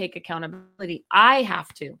responsibility and take accountability. I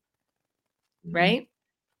have to, right?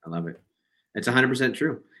 I love it. It's 100%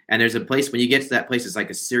 true. And there's a place, when you get to that place, it's like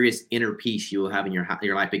a serious inner peace you will have in your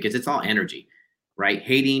life, because it's all energy, right?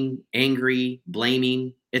 Hating, angry,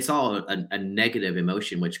 blaming, it's all a negative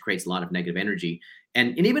emotion, which creates a lot of negative energy.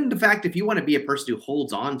 And even the fact, if you want to be a person who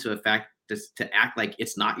holds on to a fact to act like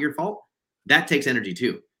it's not your fault, that takes energy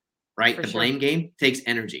too, right? The blame game takes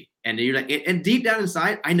energy. And you're like, and deep down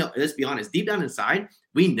inside, I know, let's be honest, deep down inside,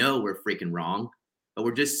 we know we're freaking wrong, but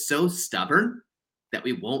we're just so stubborn that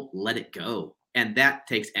we won't let it go. And that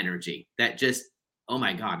takes energy. That just, oh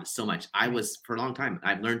my God, so much. For a long time,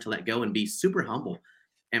 I've learned to let go and be super humble.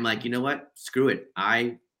 And like, you know what? Screw it.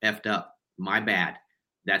 I effed up. My bad.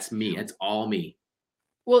 That's me. It's all me.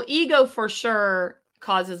 Well, ego for sure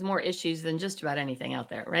causes more issues than just about anything out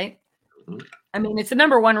there, right? I mean, it's the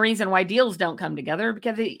number one reason why deals don't come together,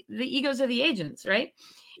 because the egos are the agents, right?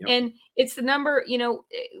 Yep. And it's the number,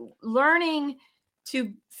 learning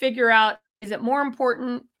to figure out, is it more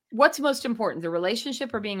important? What's most important, the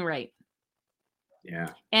relationship or being right? Yeah.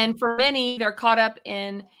 And for many, they're caught up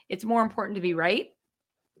in, it's more important to be right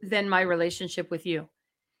than my relationship with you.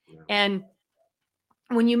 Yeah. And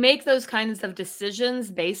when you make those kinds of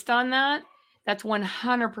decisions based on that, that's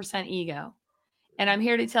 100% ego. And I'm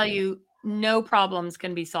here to tell you, no problems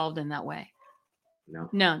can be solved in that way. No.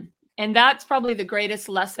 None. And that's probably the greatest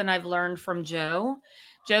lesson I've learned from Joe.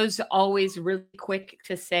 Joe's always really quick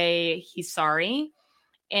to say he's sorry.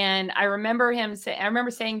 And I remember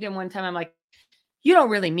saying to him one time, I'm like, you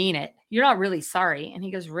don't really mean it. You're not really sorry. And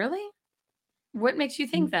he goes, really? What makes you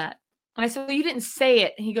think that? And I said, well, you didn't say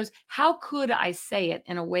it. And he goes, how could I say it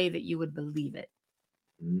in a way that you would believe it?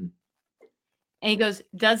 And he goes,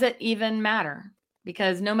 does it even matter?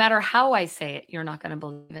 Because no matter how I say it, you're not going to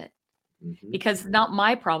believe it. Because it's not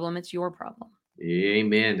my problem, it's your problem.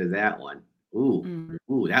 Amen to that one. Ooh,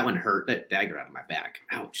 ooh, that one hurt. That dagger out of my back.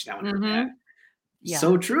 Ouch, that one hurt bad. Yeah.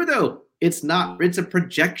 So true, though. It's a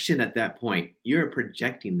projection at that point. You're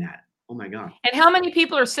projecting that. Oh my God. And how many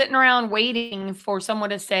people are sitting around waiting for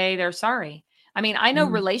someone to say they're sorry? I mean, I know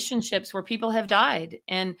relationships where people have died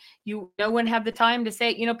and no one had the time to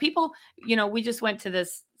say, people, we just went to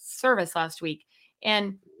this service last week,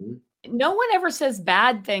 and no one ever says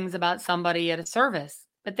bad things about somebody at a service,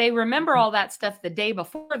 but they remember all that stuff the day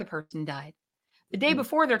before the person died. The day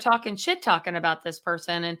before, they're talking about this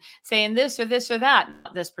person and saying this or that,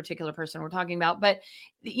 not this particular person we're talking about. But,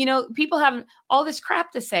 people have all this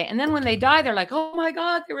crap to say. And then when they die, they're like, oh my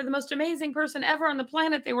God, they were the most amazing person ever on the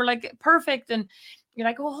planet. They were like perfect. And you're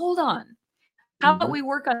like, well, hold on. How about we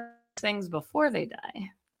work on things before they die?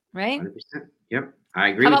 Right? 100%. Yep. I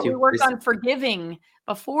agree How with about you. we work on forgiving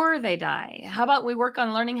before they die? How about we work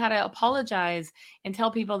on learning how to apologize and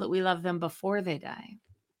tell people that we love them before they die?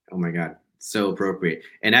 Oh my God. So appropriate.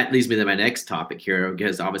 And that leads me to my next topic here,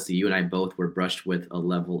 because obviously you and I both were brushed with a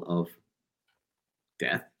level of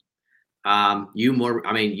death. If you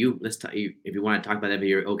want to talk about that, if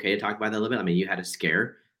you're okay to talk about that a little bit. I mean, you had a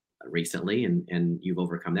scare recently and you've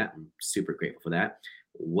overcome that. I'm super grateful for that.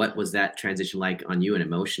 What was that transition like on you in an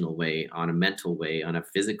emotional way, on a mental way, on a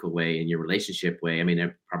physical way, in your relationship way? I mean,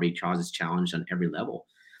 it probably causes challenge on every level.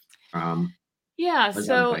 Yeah. What that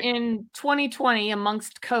So like? in 2020,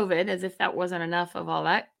 amongst COVID, as if that wasn't enough of all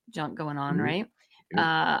that junk going on, Mhm. right?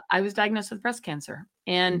 Yep. I was diagnosed with breast cancer.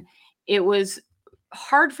 And Mhm. it was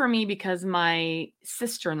hard for me because my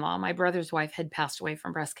sister-in-law, my brother's wife, had passed away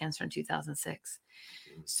from breast cancer in 2006.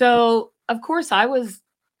 So, of course, I was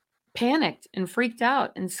panicked and freaked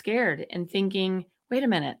out and scared and thinking, wait a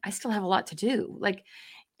minute, I still have a lot to do.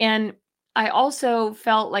 And I also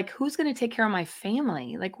felt like, who's going to take care of my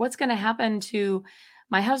family? Like, what's going to happen to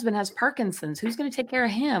my husband has Parkinson's? Who's going to take care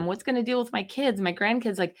of him? What's going to deal with my kids, my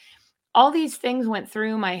grandkids? Like, all these things went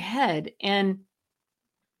through my head. And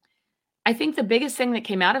I think the biggest thing that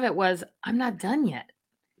came out of it was, I'm not done yet.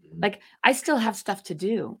 Mhm. Like, I still have stuff to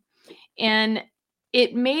do. And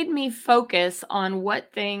it made me focus on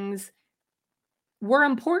what things were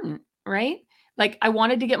important, right? Like, I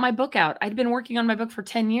wanted to get my book out. I'd been working on my book for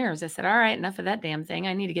 10 years. I said, all right, enough of that damn thing.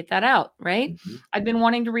 I need to get that out, right? Mhm. I'd been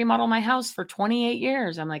wanting to remodel my house for 28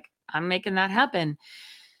 years. I'm like, I'm making that happen.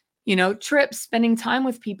 Trips, spending time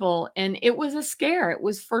with people. And it was a scare. It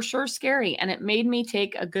was for sure scary. And it made me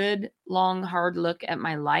take a good, long, hard look at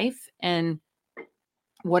my life and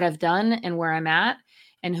what I've done and where I'm at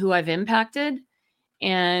and who I've impacted,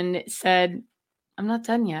 and said, I'm not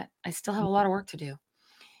done yet. I still have a lot of work to do.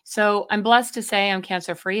 So I'm blessed to say I'm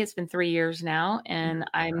cancer free. It's been 3 years now, and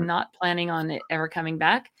I'm not planning on it ever coming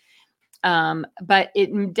back. But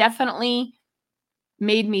it definitely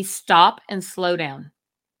made me stop and slow down.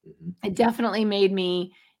 Mhm. It definitely made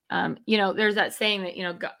me, there's that saying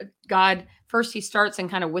that, God first, he starts and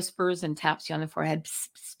kind of whispers and taps you on the forehead. Psst,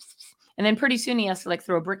 psst, psst, psst. And then pretty soon he has to like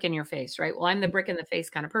throw a brick in your face, right? Well, I'm the brick in the face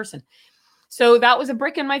kind of person. So that was a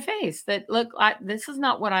brick in my face that, look, this is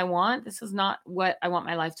not what I want. This is not what I want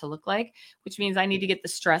my life to look like, which means I need to get the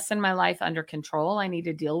stress in my life under control. I need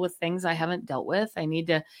to deal with things I haven't dealt with. I need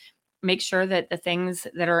to make sure that the things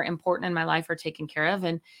that are important in my life are taken care of.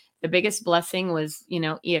 And the biggest blessing was,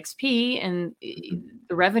 EXP, and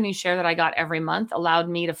the revenue share that I got every month allowed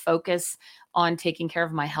me to focus on taking care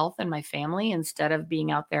of my health and my family instead of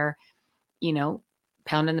being out there, you know,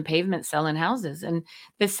 pounding the pavement selling houses. And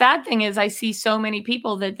the sad thing is I see so many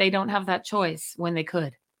people that they don't have that choice when they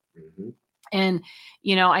could. Mhm. And,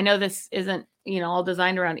 I know this isn't, all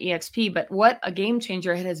designed around EXP, but what a game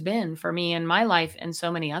changer it has been for me in my life and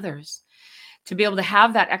so many others to be able to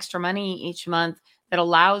have that extra money each month that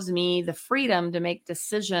allows me the freedom to make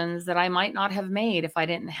decisions that I might not have made if I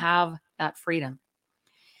didn't have that freedom.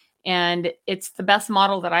 And it's the best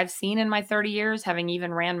model that I've seen in my 30 years, having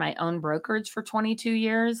even ran my own brokerage for 22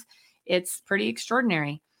 years. It's pretty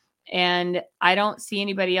extraordinary. And I don't see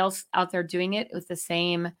anybody else out there doing it with the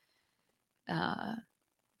same uh,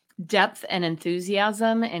 depth and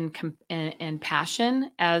enthusiasm and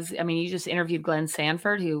passion as, I mean, you just interviewed Glenn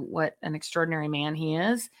Sanford, who, what an extraordinary man he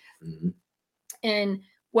is. Mhm. And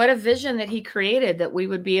what a vision that he created, that we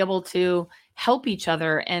would be able to help each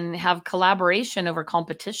other and have collaboration over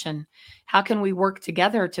competition. How can we work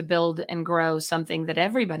together to build and grow something that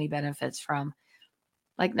everybody benefits from?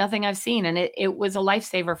 Like nothing I've seen. And it was a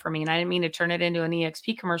lifesaver for me. And I didn't mean to turn it into an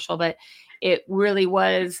EXP commercial, but it really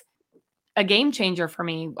was a game changer for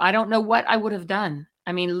me. I don't know what I would have done.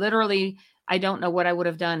 I mean, literally, I don't know what I would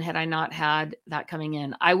have done had I not had that coming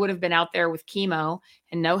in. I would have been out there with chemo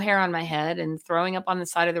and no hair on my head and throwing up on the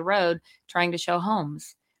side of the road trying to show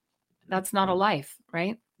homes. That's not a life,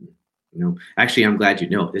 right? Actually, I'm glad you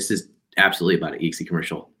know this is absolutely about an EXC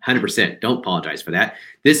commercial. 100%. Don't apologize for that.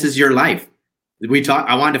 This is your life.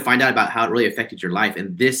 I wanted to find out about how it really affected your life,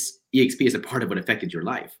 and this EXP is a part of what affected your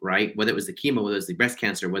life, right? Whether it was the chemo, whether it was the breast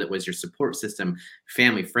cancer, whether it was your support system,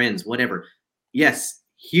 family, friends, whatever. Yes,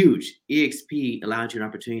 huge. EXP allowed you an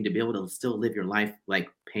opportunity to be able to still live your life like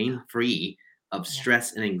pain-free of Yeah.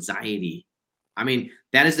 stress and anxiety I mean,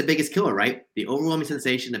 that is the biggest killer, right? The overwhelming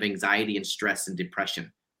sensation of anxiety and stress and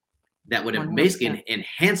depression that would have 100%. basically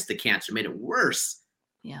enhanced the cancer, made it worse.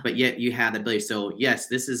 Yeah. But yet you have the ability. So yes,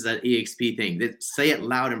 this is an EXP thing. Say it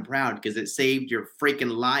loud and proud because it saved your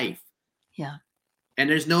freaking life. Yeah. And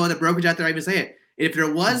there's no other brokerage out there I even say it. If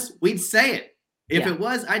there was, we'd say it. If it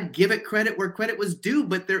was, I'd give it credit where credit was due,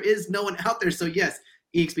 but there is no one out there. So yes,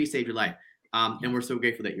 EXP saved your life. And we're so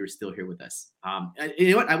grateful that you're still here with us.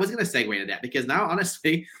 You know what? I was going to segue into that because now,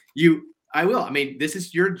 honestly, I will. I mean, this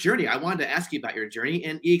is your journey. I wanted to ask you about your journey,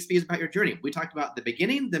 and EXP is about your journey. We talked about the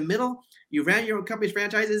beginning, the middle. You ran your own company's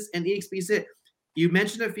franchises, and EXP is it. You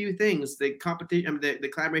mentioned a few things: the competition, the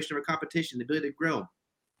collaboration of a competition, the ability to grow,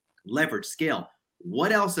 leverage, scale.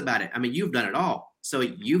 What else about it? I mean, you've done it all, so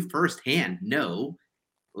you firsthand know.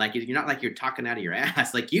 Like you're not like you're talking out of your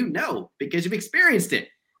ass, like because you've experienced it.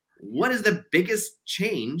 What is the biggest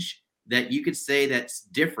change that you could say that's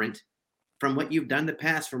different from what you've done in the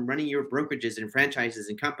past, from running your brokerages and franchises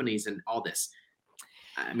and companies and all this?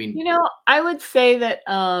 I mean, I would say that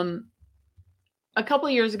a couple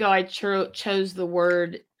of years ago, I chose the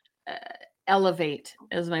word elevate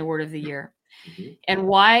as my word of the year. Mm-hmm. And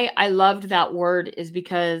why I loved that word is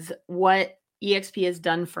because what EXP has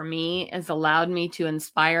done for me has allowed me to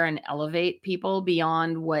inspire and elevate people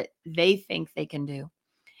beyond what they think they can do.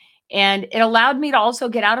 And it allowed me to also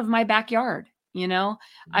get out of my backyard.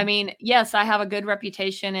 I mean, yes, I have a good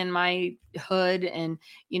reputation in my hood and,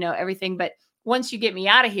 everything. But once you get me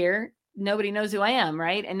out of here, nobody knows who I am.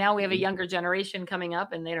 Right. And now we have a younger generation coming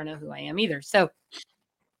up and they don't know who I am either. So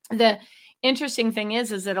the interesting thing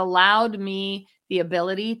is it allowed me the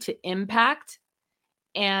ability to impact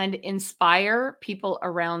and inspire people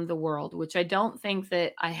around the world, which I don't think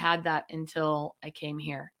that I had that until I came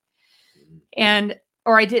here.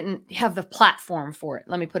 Or I didn't have the platform for it.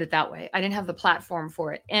 Let me put it that way. I didn't have the platform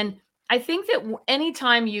for it. And I think that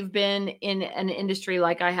anytime you've been in an industry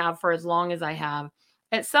like I have for as long as I have,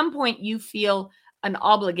 at some point you feel an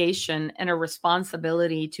obligation and a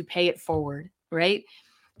responsibility to pay it forward, right?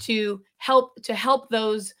 To help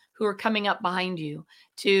those who are coming up behind you,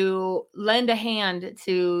 to lend a hand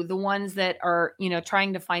to the ones that are,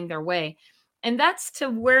 trying to find their way. And that's to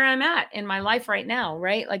where I'm at in my life right now,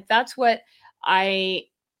 right? Like that's what I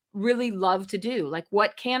really love to do. Like,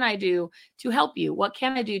 what can I do to help you? What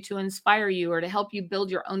can I do to inspire you or to help you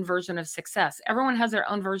build your own version of success? Everyone has their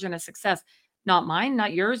own version of success. Not mine,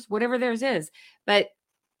 not yours, whatever theirs is. But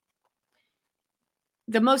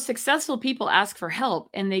the most successful people ask for help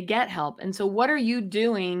and they get help. And so what are you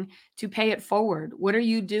doing to pay it forward? What are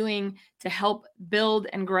you doing to help build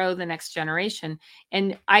and grow the next generation?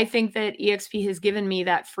 And I think that EXP has given me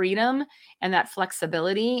that freedom and that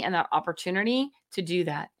flexibility and that opportunity to do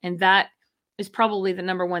that. And that is probably the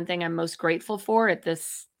number one thing I'm most grateful for at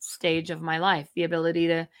this stage of my life, the ability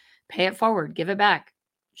to pay it forward, give it back,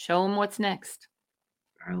 show them what's next.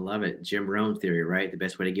 I love it. Jim Rohn theory, right? The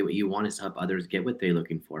best way to get what you want is to help others get what they're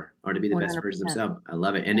looking for or to be the 100%. Best person themselves. I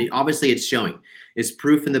love it. And obviously it's showing. It's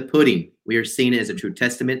proof in the pudding. We are seeing it as a true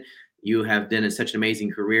testament. You have done such an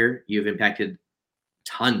amazing career. You've impacted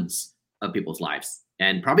tons of people's lives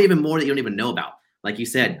and probably even more that you don't even know about. Like you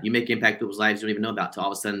said, you make impact people's lives you don't even know about till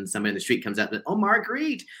all of a sudden somebody in the street comes up and, oh,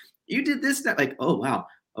 Marguerite, you did this. That. Like, oh, wow.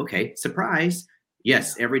 Okay. Surprise.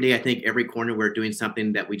 Yes, every day, I think every corner we're doing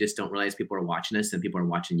something that we just don't realize people are watching us and people are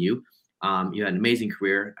watching you. You had an amazing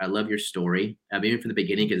career. I love your story, even from the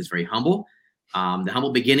beginning, because it's very humble. The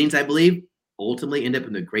humble beginnings, I believe, ultimately end up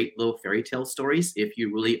in the great little fairy tale stories. If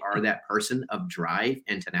you really are that person of drive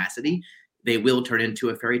and tenacity, they will turn into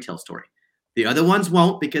a fairy tale story. The other ones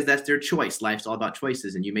won't because that's their choice. Life's all about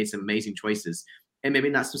choices, and you made some amazing choices. And maybe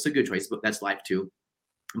not some good choices, but that's life too.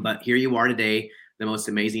 But here you are today, the most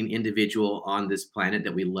amazing individual on this planet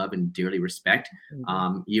that we love and dearly respect.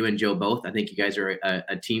 You and Joe both. I think you guys are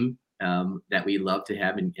a team that we love to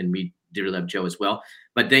have, and we dearly love Joe as well.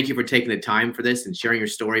 But thank you for taking the time for this and sharing your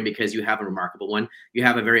story, because you have a remarkable one. You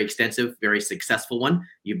have a very extensive, very successful one.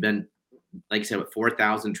 You've been, like I said, with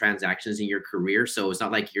 4,000 transactions in your career. So it's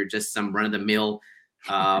not like you're just some run-of-the-mill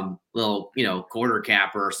little, quarter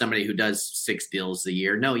capper or somebody who does 6 deals a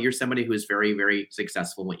year. No, you're somebody who is very, very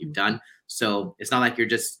successful in what you've done. So it's not like you're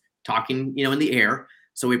just talking, in the air.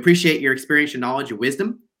 So we appreciate your experience, your knowledge, your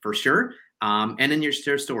wisdom for sure. And then your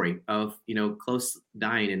story of, close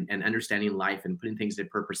dying and understanding life and putting things in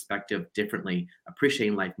perspective differently,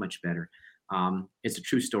 appreciating life much better. It's a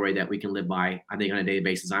true story that we can live by, I think, on a daily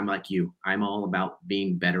basis. I'm like you. I'm all about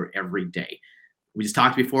being better every day. We just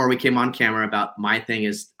talked before we came on camera about my thing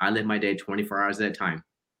is I live my day 24 hours at a time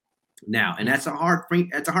now. And that's a hard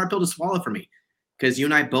pill to swallow for me, because you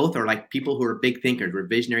and I both are like people who are big thinkers. We're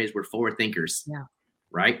visionaries. We're forward thinkers. Yeah.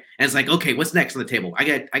 Right. And it's like, okay, what's next on the table? I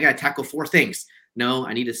got to tackle 4 things. No,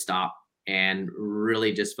 I need to stop and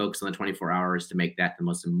really just focus on the 24 hours to make that the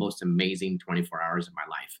most amazing 24 hours of my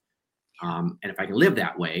life. And if I can live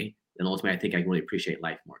that way, then ultimately I think I can really appreciate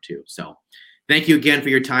life more too. So thank you again for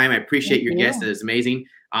your time. I appreciate your guest. It is amazing.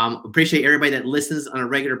 Appreciate everybody that listens on a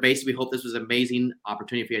regular basis. We hope this was an amazing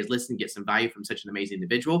opportunity for you guys to listen, get some value from such an amazing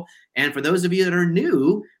individual. And for those of you that are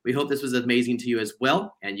new, we hope this was amazing to you as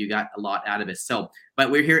well, and you got a lot out of it. So, but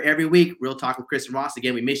we're here every week, Real Talk with Chris and Ross.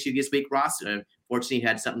 Again, we missed you this week, Ross. Fortunately, he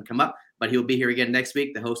had something come up, but he'll be here again next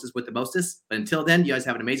week, the hostess with the mostest. But until then, you guys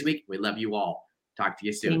have an amazing week. We love you all. Talk to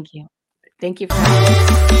you soon. Thank you. Thank you for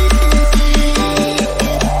having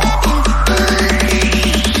me.